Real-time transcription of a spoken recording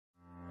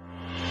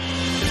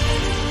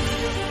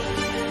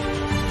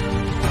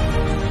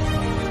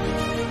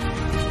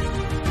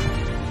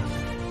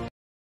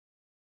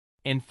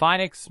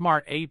Infinix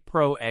Smart 8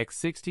 Pro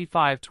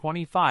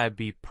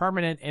X6525B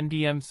permanent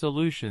MDM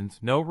solutions.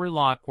 No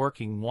relock,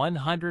 working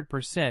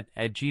 100%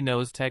 at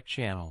Gino's Tech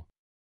channel.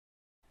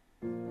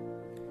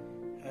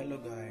 Hello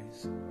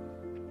guys,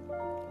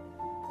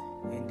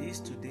 in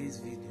today's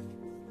video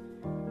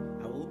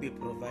I will be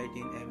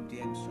providing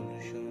MDM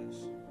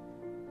solutions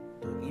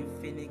to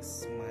Infinix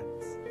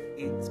Smart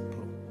 8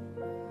 Pro,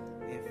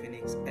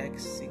 Infinix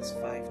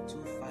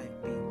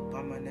X6525B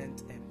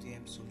permanent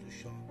MDM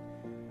solution,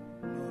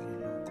 no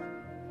relock.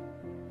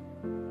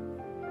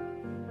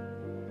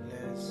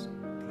 Let's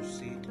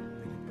proceed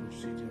with the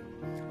procedure.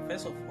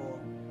 First of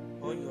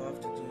all you have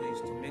to do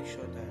is to make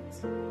sure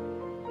that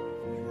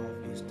you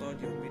have installed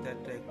your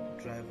MediaTek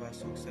driver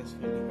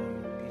successfully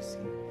on your PC.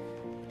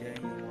 Then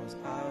you must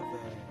have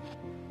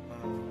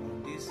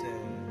on this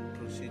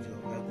procedure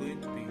we are going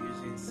to be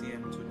using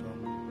CM2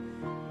 dongle.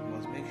 You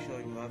must make sure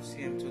you have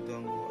CM2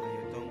 dongle and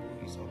your dongle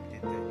is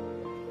updated.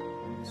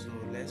 So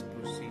let's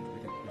proceed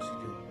with the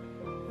procedure.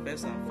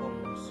 First and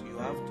foremost, you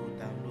have to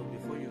download,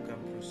 before you can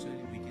proceed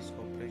with this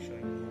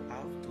operation, you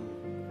have to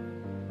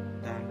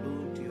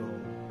download your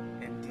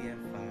MDM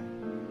file.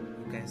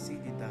 You can see the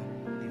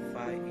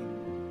file in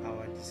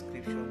our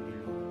description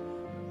below,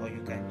 or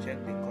you can check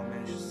the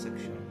comment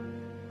section.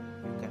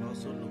 You can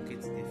also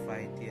locate the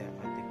file there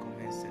at the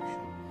comment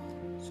section.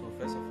 So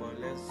first of all,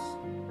 let's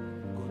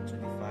go to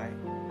the file.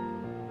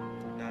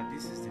 Now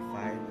this is the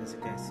file. As you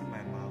can see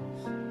my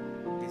mouse,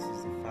 this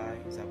is the file.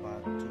 It's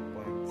about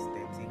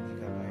 2.13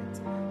 gigabytes.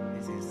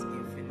 This is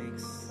Infinix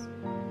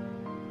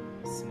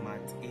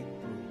Smart 8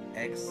 Pro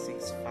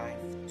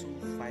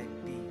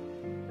X6525B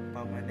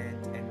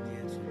permanent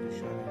MDM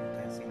solution. You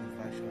can see the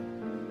version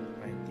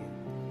right there.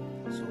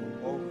 So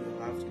all we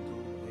have to do,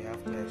 we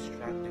have to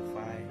extract the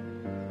file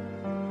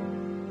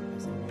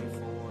as a way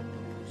forward to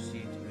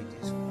proceed with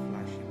this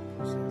flashing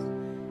process.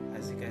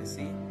 As you can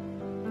see,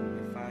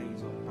 the file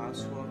is on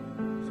password,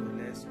 so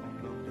let's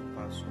unlock the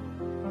password.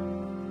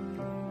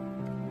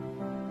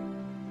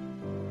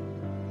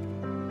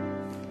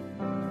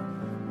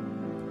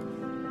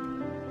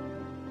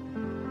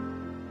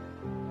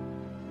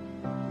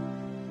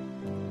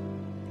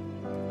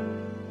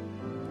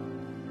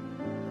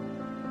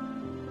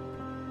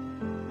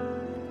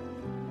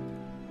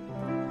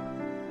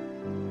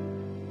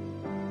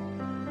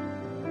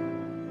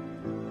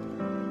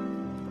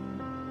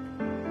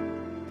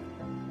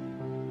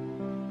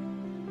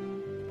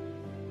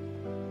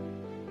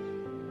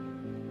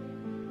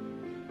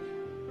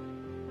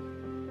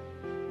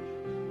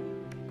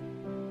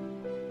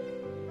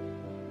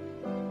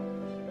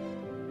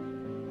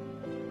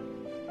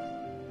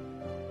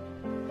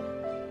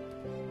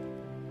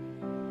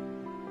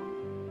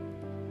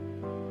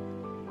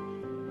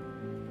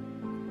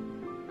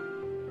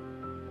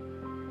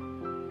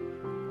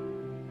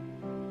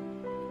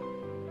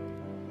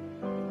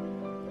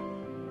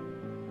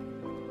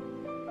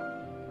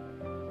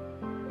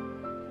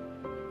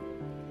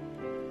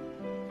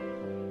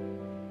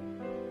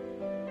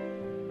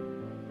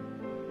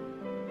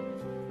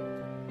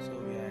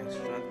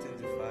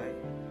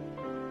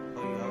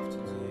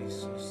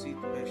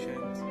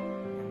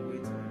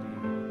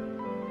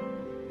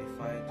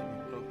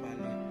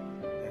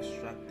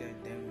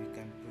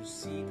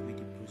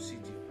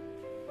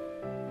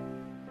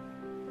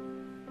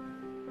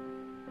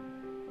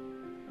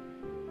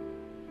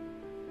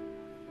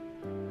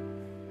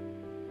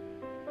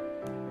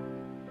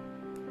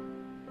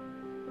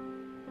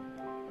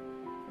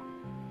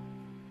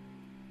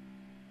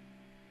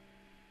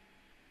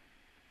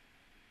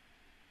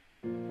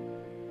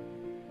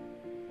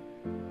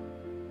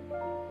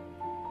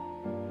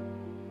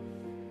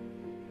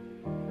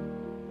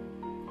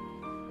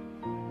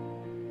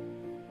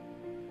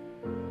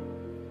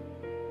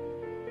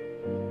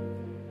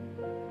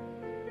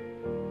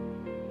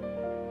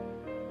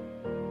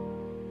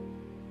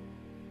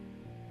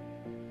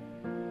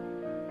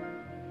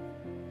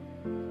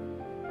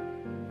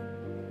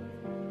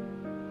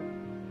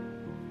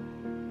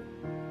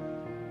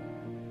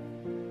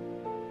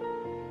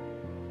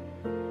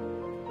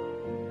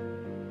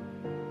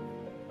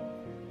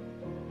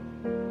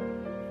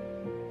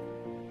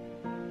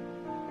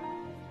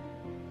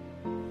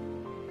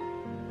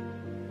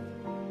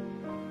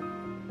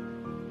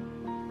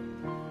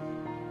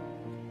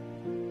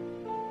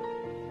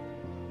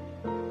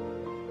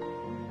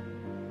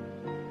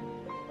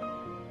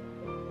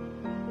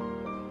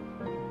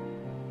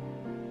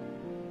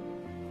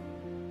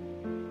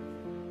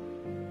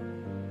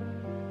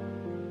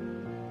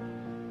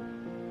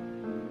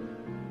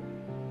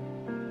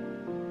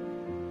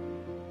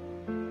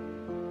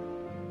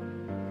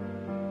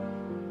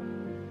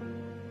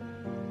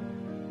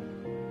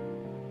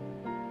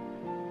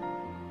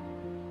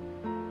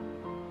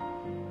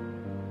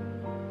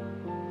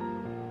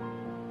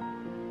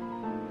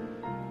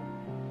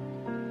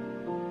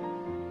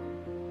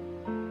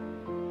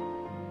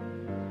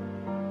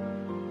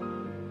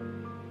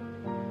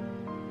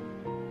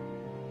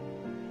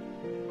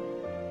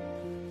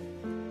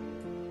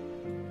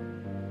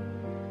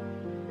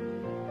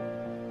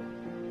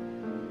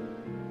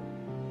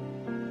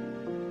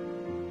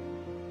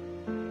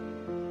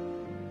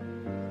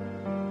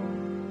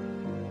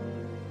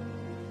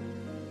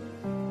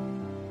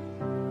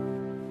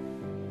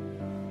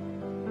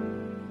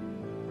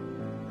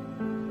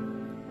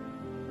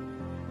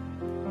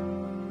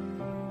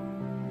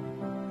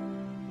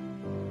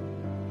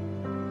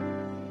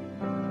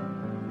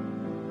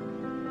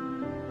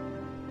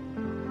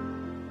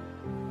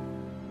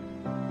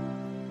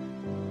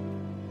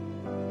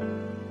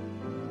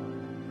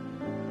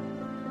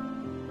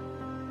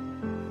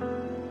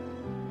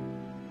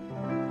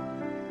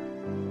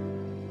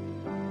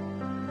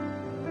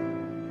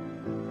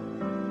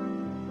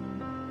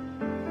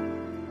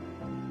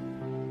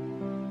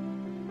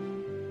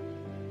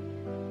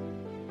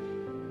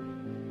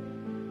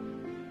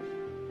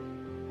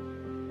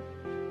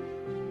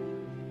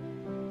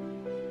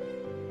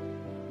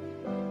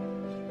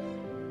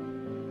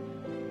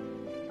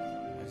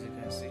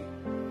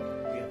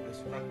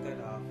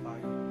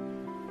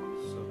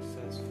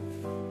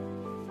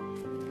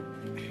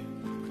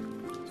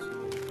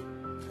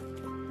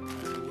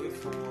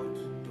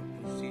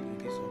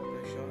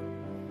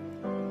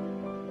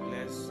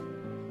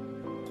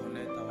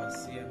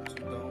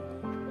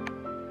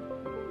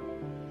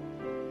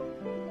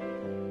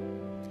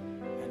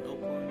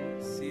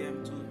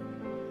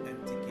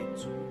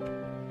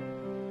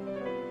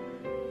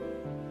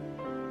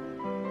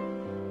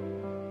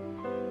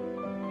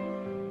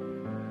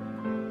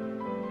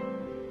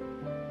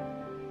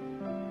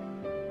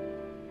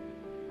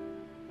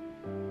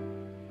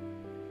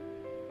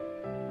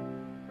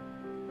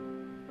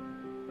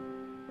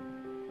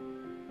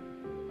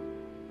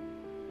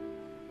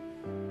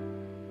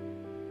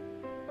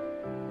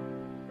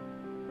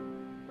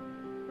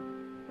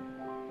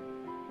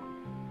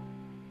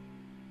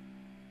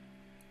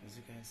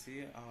 can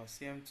see our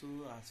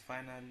CM2 has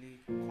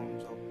finally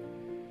comes up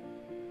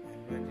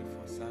and ready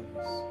for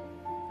service.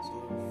 So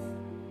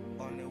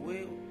on the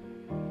way,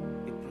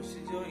 the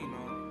procedure in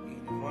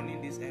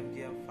running this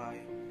MDM5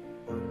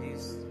 on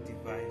this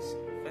device,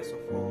 first of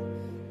all,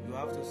 you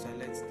have to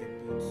select the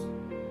boot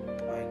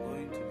by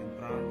going to the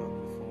brand of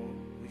the phone,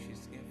 which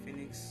is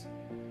Infinix.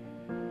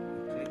 You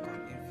click on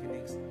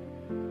Infinix,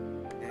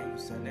 then you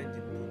select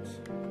the boot,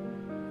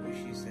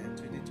 which is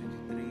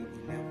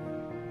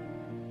 2023-11.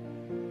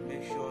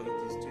 Make sure it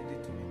is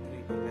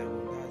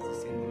 2023-11. That's the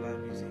singular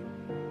reason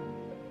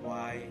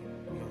why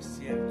your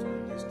CM2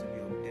 needs to be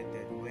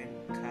updated when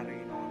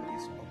carrying on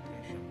this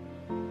operation.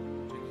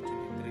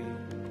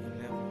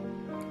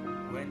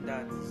 2023-11. When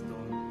that is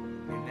done,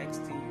 the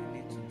next thing you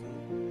need to do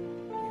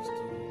is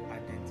to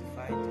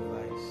identify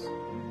device.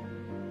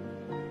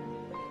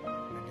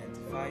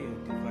 Identify your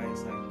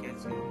device and get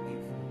your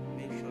info.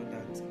 Make sure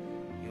that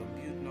your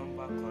build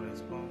number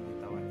corresponds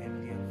with our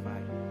MDM5.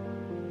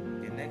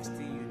 The next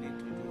thing you need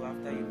to do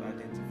after you've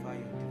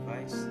identified your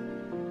device,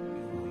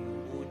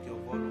 you hold your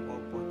volume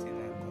up button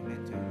and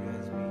connect your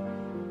USB.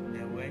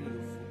 Then when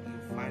you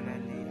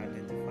finally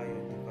identify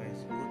your device,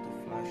 go to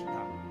Flash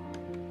tab.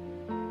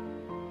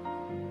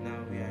 Now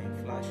we are in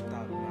Flash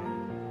tab now.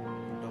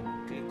 You double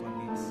click on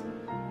it.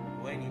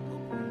 When it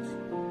opens,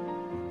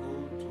 you go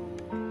to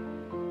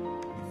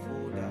the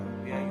folder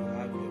where you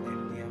have your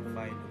MDM5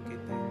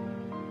 located.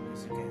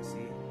 As you can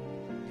see,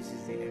 this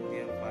is the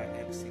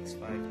MDM5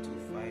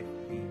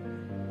 X6525B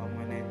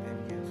permanent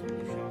MDM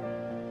solution.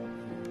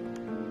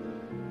 You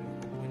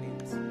open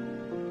it,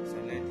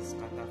 select the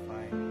scatter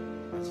file.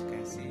 As you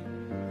can see,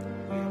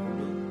 we have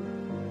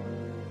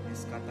loaded the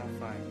scatter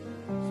file.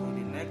 So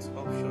the next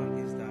option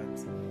is that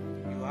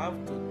you have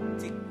to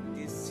tick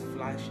this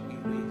flash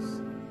erase.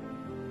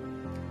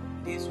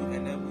 This will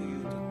enable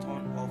you to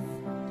turn off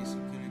the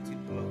security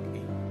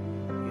plug-in.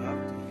 You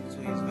have to, so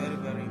it's very,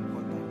 very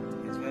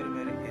important. It's very,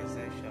 very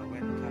essential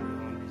when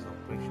carrying on this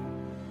operation.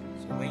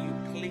 So when you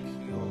click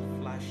your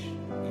flash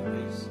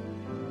erase,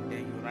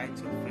 then you write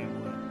your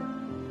firmware.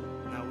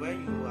 Now when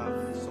you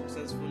have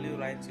successfully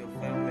write your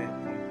firmware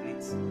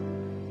complete,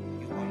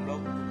 you unlock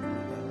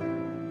bootloader.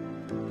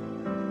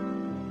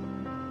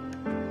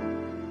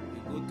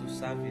 You go to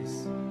service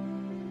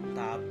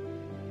tab,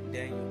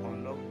 then you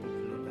unlock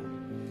bootloader.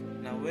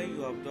 Now when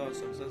you have done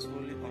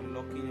successfully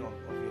unlocking of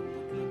your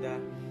bootloader,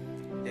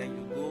 then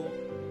you go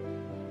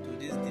to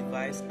this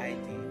device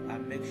ID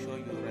and make sure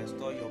you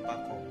restore your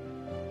backup.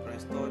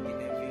 Restore the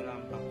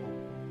NVRAM backup.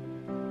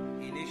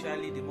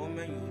 Initially, the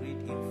moment you read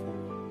info,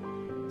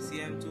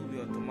 CM2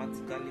 will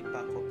automatically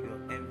back up your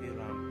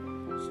NVRAM.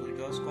 So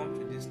just come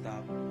to this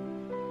tab,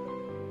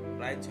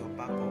 write your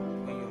backup.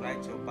 When you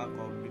write your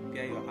backup,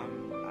 prepare your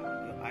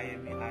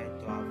IMEI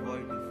to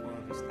avoid the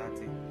phone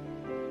restarting,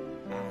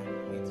 and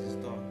it is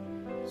done.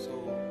 So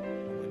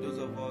for those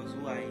of us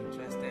who are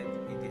interested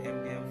in the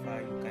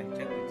MDM5, you can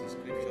check the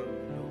description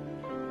below,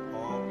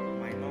 or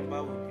my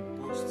number will be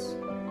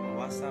posted on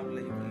WhatsApp.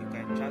 You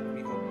can chat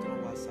me up through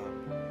WhatsApp.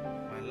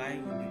 My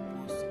line will be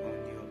posted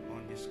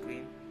on the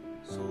screen.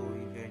 So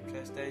if you're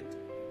interested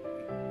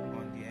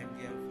on the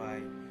MDM5,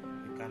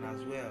 you can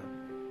as well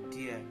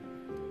DM.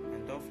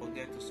 And don't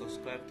forget to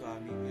subscribe to our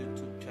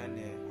YouTube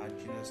channel at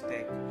Genius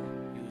Tech.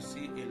 You'll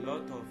see a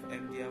lot of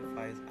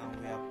MDM5s, and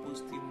we are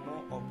posting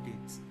more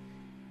updates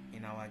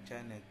in our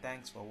channel.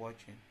 Thanks for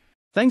watching.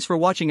 Thanks for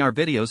watching our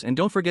videos, and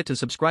don't forget to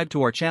subscribe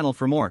to our channel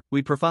for more.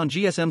 We profound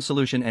GSM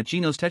solution at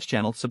Genius Tech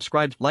channel.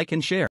 Subscribe, like and share.